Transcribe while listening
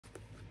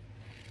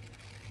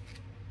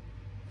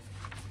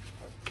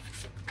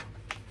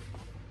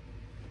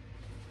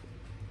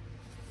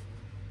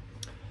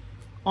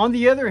On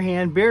the other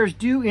hand, bears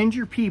do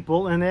injure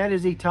people, and that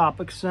is a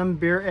topic some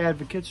bear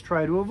advocates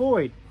try to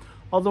avoid,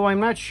 although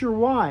I'm not sure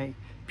why.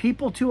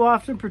 People too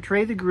often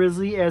portray the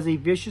grizzly as a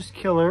vicious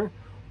killer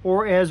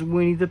or as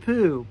Winnie the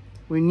Pooh,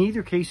 when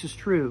neither case is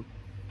true.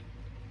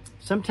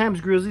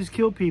 Sometimes grizzlies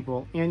kill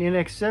people, and in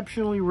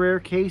exceptionally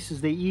rare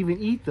cases they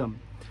even eat them.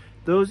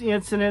 Those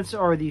incidents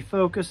are the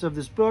focus of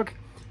this book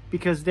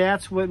because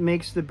that's what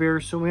makes the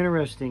bear so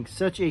interesting.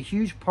 Such a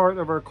huge part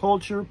of our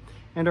culture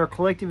and our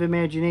collective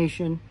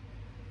imagination.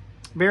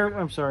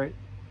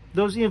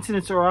 Those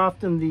incidents are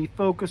often the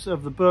focus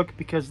of the book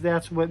because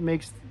that's what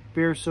makes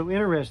bears so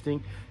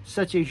interesting.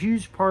 Such a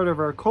huge part of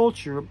our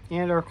culture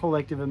and our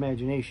collective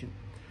imagination.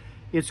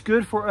 It's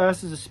good for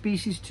us as a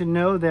species to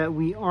know that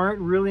we aren't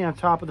really on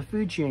top of the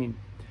food chain.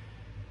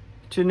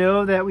 To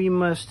know that we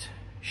must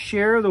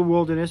share the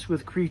wilderness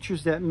with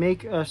creatures that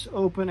make us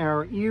open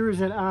our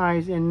ears and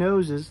eyes and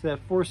noses, that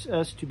force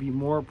us to be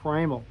more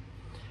primal.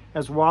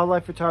 As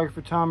wildlife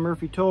photographer Tom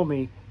Murphy told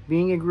me,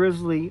 being in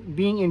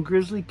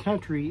grizzly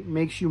country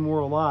makes you more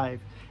alive,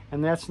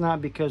 and that's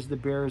not because the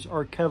bears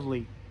are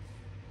cuddly.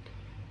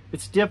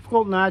 It's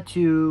difficult not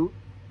to,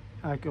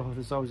 this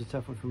is always a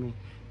tough one for me.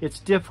 It's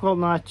difficult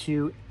not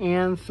to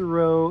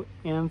anthropomorphize.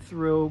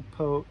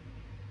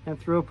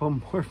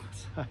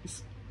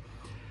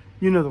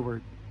 You know the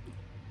word.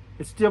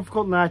 It's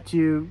difficult not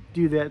to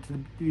do that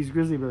to these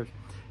grizzly bears.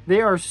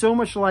 They are so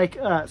much like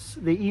us.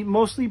 They eat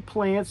mostly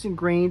plants and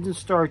grains and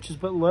starches,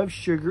 but love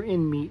sugar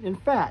and meat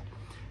and fat.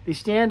 They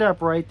stand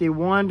upright, they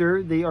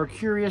wander, they are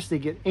curious, they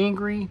get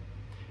angry,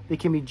 they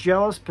can be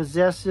jealous,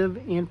 possessive,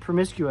 and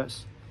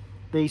promiscuous.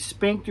 They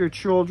spank their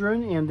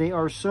children, and they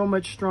are so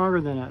much stronger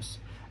than us.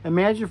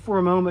 Imagine for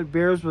a moment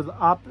bears with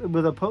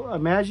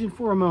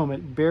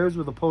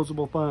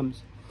opposable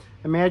thumbs.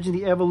 Imagine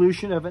the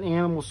evolution of an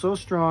animal so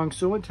strong,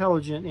 so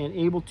intelligent, and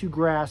able to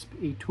grasp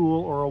a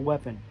tool or a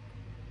weapon.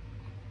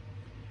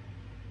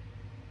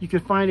 You can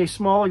find a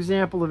small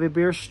example of a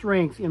bear's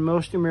strength in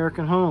most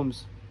American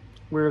homes,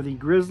 where the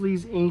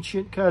grizzly's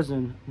ancient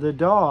cousin, the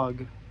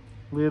dog,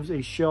 lives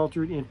a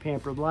sheltered and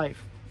pampered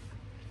life.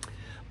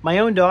 My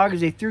own dog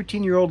is a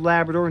 13-year-old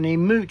Labrador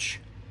named Mooch.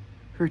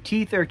 Her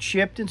teeth are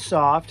chipped and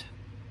soft,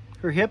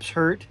 her hips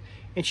hurt,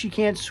 and she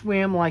can't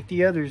swim like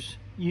the others.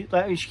 She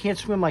can't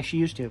swim like she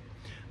used to.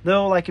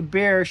 Though, like a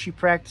bear, she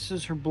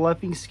practices her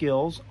bluffing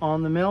skills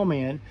on the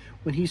mailman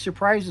when he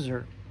surprises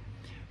her.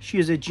 She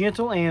is a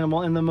gentle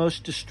animal, and the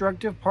most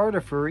destructive part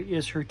of her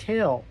is her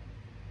tail.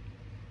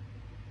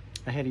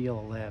 I had a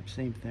yellow lab,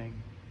 same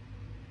thing.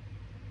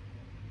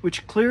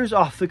 Which clears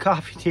off the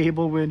coffee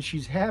table when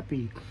she's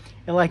happy.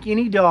 And like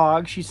any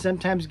dog, she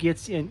sometimes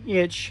gets an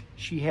itch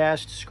she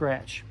has to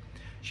scratch.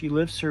 She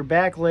lifts her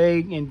back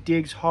leg and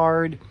digs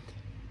hard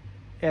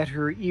at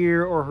her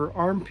ear or her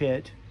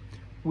armpit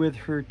with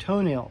her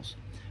toenails,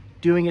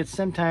 doing it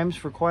sometimes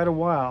for quite a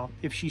while.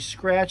 If she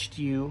scratched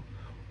you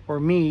or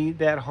me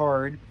that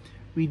hard,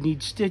 we'd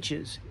need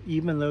stitches,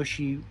 even though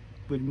she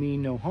would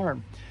mean no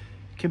harm.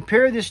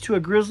 Compare this to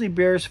grizzly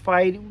bears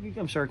fighting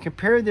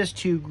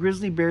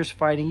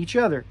each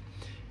other.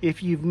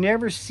 If you've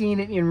never seen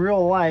it in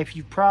real life,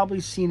 you've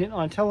probably seen it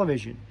on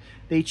television.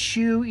 They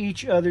chew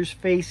each other's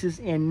faces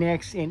and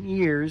necks and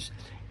ears,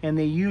 and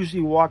they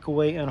usually walk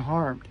away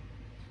unharmed.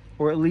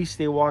 Or at least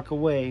they walk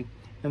away,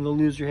 and the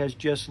loser has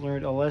just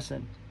learned a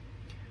lesson.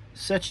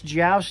 Such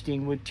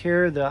jousting would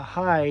tear the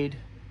hide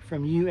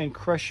from you and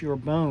crush your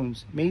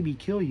bones, maybe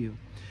kill you.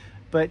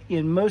 But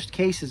in most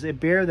cases, a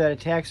bear that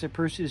attacks a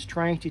person is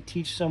trying to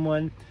teach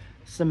someone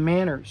some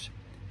manners,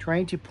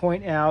 trying to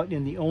point out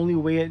in the only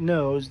way it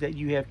knows that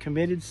you have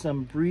committed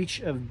some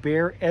breach of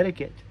bear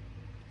etiquette.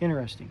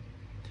 Interesting.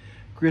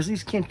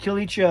 Grizzlies can kill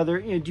each other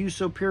and do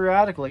so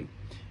periodically.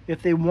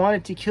 If they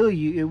wanted to kill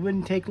you, it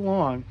wouldn't take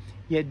long,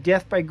 yet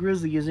death by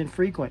grizzly is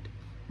infrequent.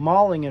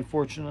 Mauling,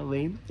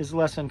 unfortunately, is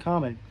less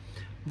uncommon,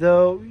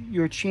 though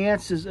your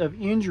chances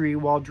of injury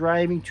while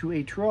driving to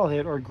a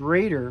trailhead are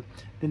greater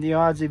than the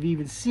odds of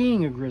even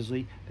seeing a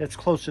grizzly that's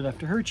close enough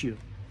to hurt you.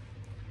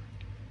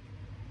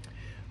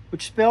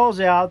 Which spells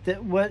out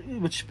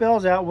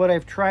what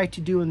I've tried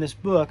to do in this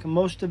book.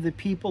 Most of the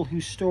people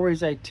whose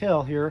stories I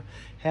tell here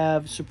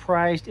have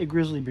surprised a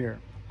grizzly bear,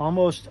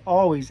 almost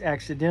always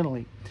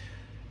accidentally.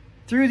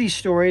 Through these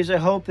stories, I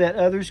hope that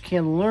others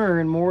can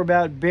learn more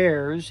about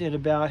bears and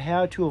about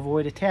how to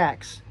avoid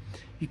attacks.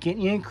 You can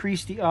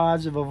increase the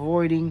odds of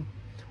avoiding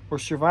or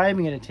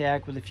surviving an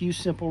attack with a few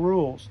simple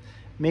rules.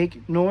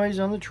 Make noise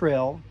on the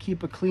trail,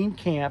 keep a clean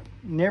camp,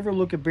 never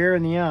look a bear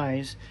in the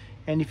eyes,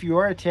 and if you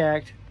are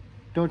attacked,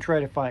 don't try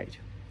to fight,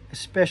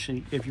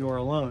 especially if you are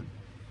alone.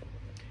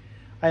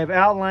 I have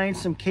outlined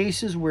some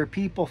cases where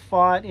people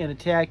fought in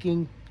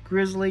attacking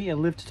grizzly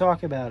and lived to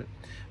talk about it.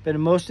 But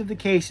in most of the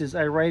cases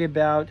I write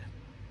about,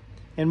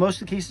 and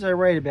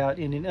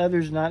in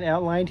others not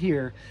outlined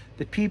here,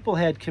 the people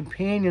had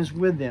companions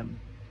with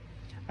them.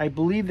 I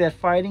believe that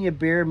fighting a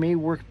bear may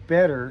work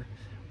better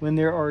when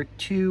there are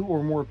two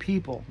or more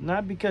people.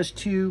 Not because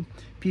two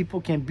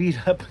people can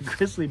beat up a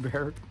grizzly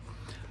bear,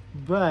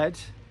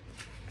 but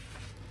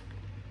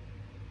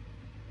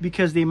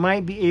because they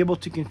might be able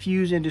to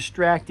confuse and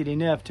distract it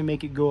enough to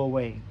make it go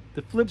away.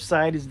 The flip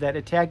side is that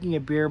attacking a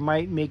bear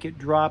might make it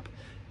drop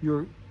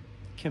your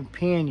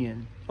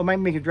companion,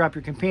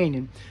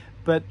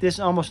 but this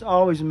almost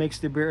always makes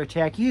the bear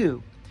attack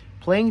you.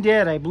 Playing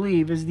dead, I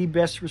believe, is the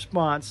best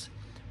response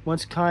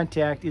once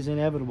contact is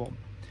inevitable.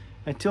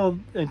 Until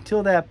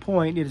that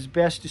point, it is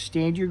best to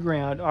stand your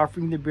ground,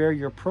 offering the bear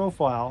your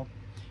profile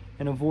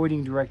and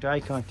avoiding direct eye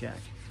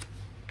contact.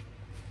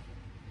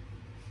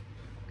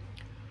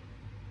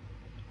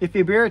 If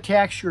a bear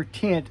attacks your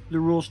tent, the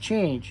rules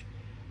change.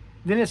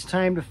 Then it's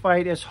time to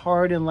fight as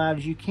hard and loud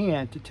as you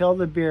can to tell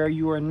the bear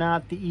you are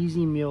not the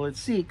easy meal it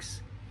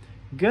seeks.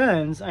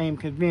 Guns, I am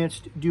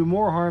convinced, do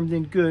more harm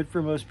than good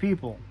for most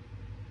people.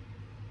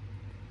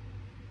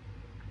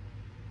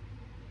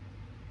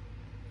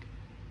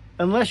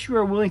 Unless you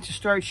are willing to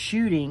start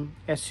shooting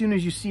as soon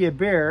as you see a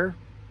bear,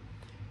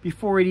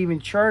 before it even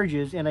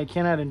charges, and I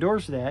cannot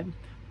endorse that,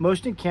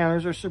 most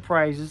encounters are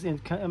surprises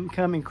and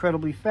come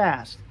incredibly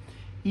fast.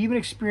 Even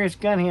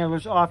experienced gun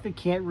handlers often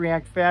can't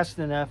react fast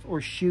enough or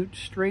shoot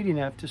straight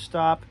enough to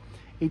stop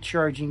a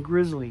charging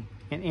grizzly,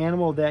 an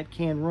animal that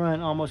can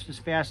run almost as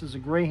fast as a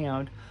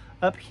greyhound,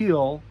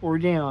 uphill or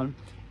down,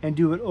 and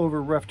do it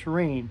over rough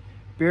terrain.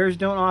 Bears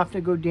don't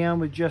often go down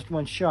with just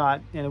one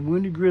shot, and a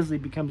wounded grizzly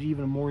becomes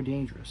even more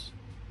dangerous.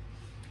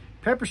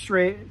 Pepper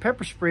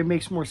spray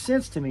makes more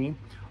sense to me,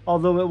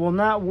 although it will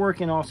not work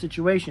in all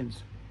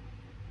situations.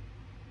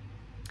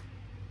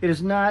 It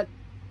is not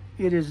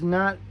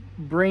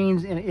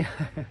brains in a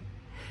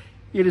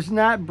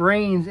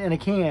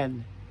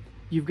can.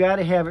 You've got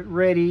to have it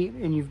ready,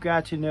 and you've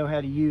got to know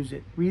how to use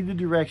it. Read the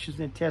directions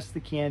and test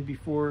the can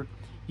before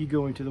you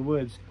go into the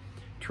woods.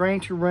 Trying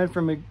to run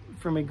from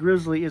a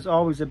grizzly is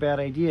always a bad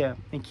idea,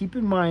 and keep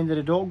in mind that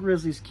adult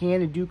grizzlies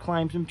can and do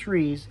climb some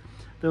trees,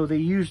 though they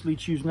usually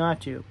choose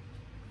not to.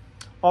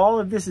 All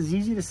of this is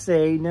easy to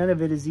say, none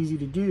of it is easy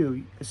to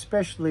do,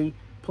 especially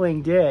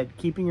playing dead,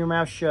 keeping your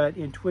mouth shut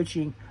and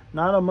twitching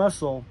not a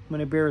muscle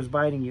when a bear is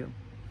biting you.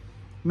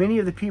 Many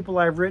of the people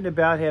I've written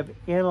about have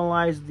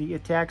analyzed the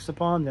attacks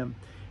upon them,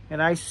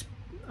 and I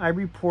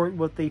report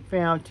what they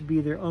found to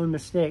be their own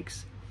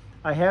mistakes.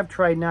 I have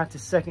tried not to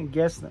second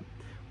guess them,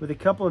 with a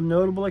couple of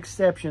notable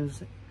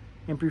exceptions,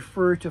 and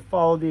prefer to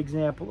follow the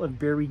example of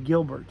Barry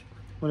Gilbert,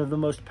 one of the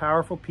most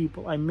powerful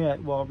people I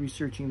met while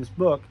researching this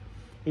book,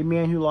 a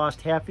man who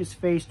lost half his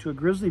face to a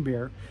grizzly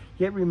bear,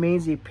 yet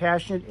remains a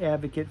passionate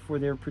advocate for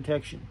their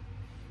protection.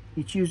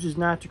 He chooses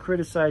not to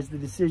criticize the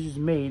decisions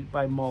made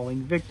by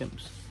mauling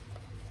victims.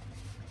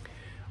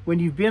 When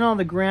you've been on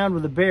the ground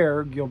with a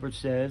bear, Gilbert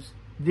says,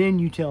 then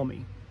you tell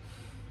me.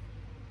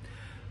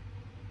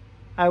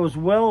 I was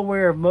well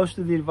aware of most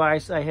of the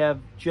advice I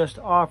have just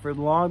offered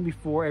long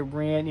before I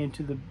ran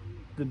into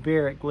the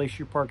bear at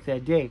Glacier Park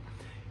that day,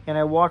 and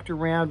I walked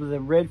around with a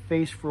red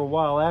face for a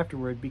while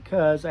afterward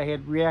because I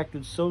had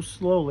reacted so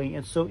slowly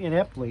and so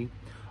ineptly,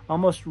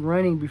 almost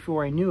running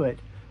before I knew it,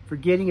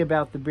 forgetting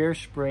about the bear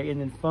spray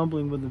and then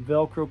fumbling with the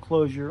Velcro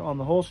closure on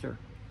the holster.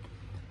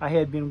 I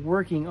had been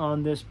working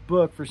on this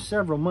book for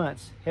several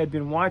months, had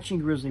been watching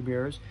grizzly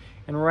bears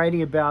and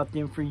writing about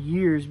them for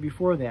years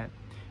before that,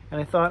 and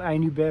I thought I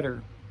knew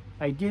better.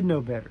 I did know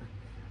better,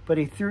 but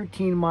a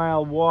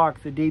 13-mile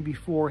walk the day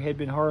before had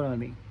been hard on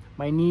me.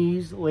 My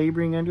knees,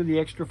 laboring under the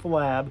extra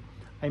flab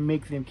I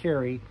make them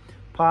carry,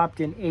 popped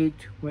and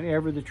ached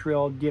whenever the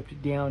trail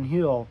dipped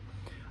downhill.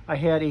 I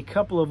had a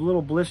couple of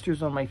little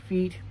blisters on my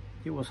feet.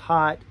 It was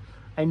hot.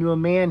 I knew a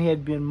man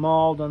had been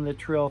mauled on the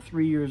trail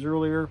 3 years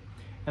earlier,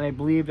 and I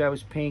believed I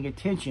was paying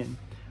attention,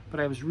 but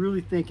I was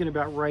really thinking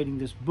about writing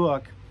this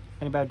book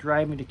and about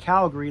driving to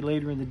Calgary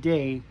later in the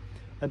day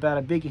about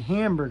a big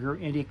hamburger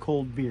and a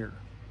cold beer.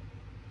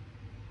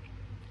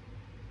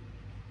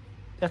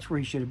 That's where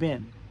he should have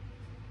been.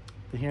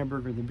 The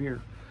hamburger and the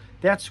beer.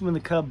 That's when the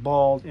cub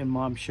bawled and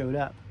Mom showed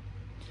up.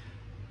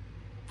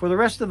 For the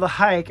rest of the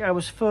hike, I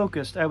was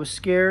focused. I was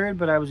scared,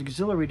 but I was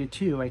exhilarated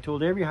too. I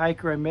told every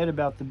hiker I met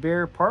about the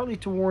bear, partly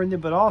to warn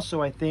them, but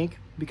also, I think,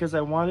 because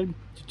I wanted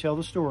to tell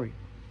the story.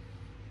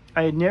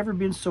 I had never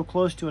been so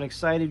close to an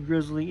excited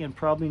grizzly and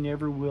probably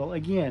never will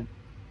again.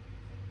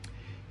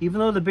 Even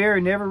though the bear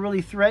never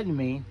really threatened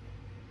me,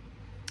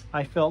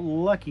 I felt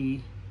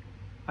lucky.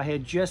 I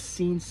had just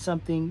seen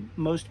something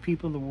most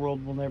people in the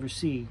world will never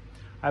see.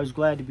 I was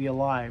glad to be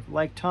alive.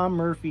 Like Tom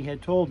Murphy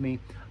had told me,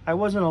 I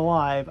wasn't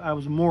alive, I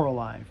was more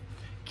alive.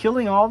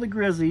 Killing all the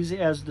grizzlies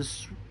as the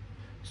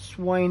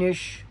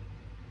swinish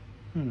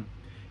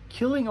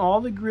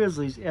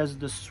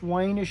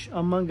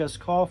among us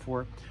call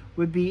for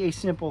would be a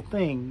simple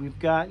thing. We've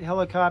got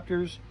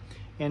helicopters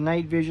and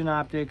night vision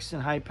optics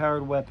and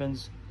high-powered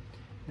weapons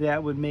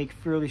that would make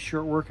fairly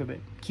short work of it.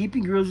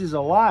 Keeping grizzlies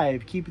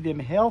alive, keeping them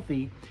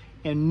healthy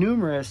and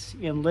numerous,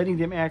 and letting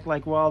them act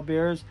like wild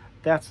bears,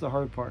 that's the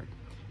hard part.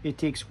 It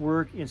takes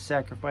work and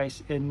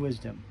sacrifice and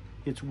wisdom.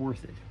 It's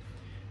worth it.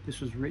 This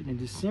was written in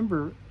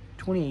December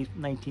 28,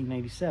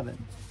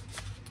 1997.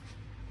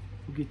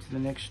 We'll get to the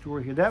next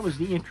story here. That was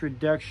the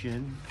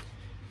introduction.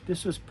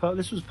 This was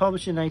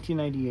published in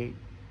 1998.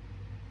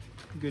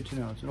 Good to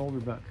know. It's an older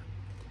book.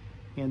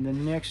 And the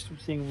next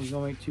thing we're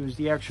going to is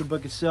the actual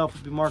book itself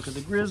will be Mark of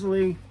the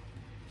Grizzly.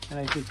 And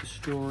I think the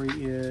story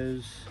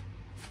is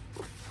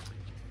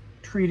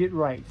Treat It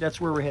Right. That's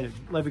where we're headed.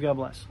 Love you. God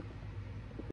bless.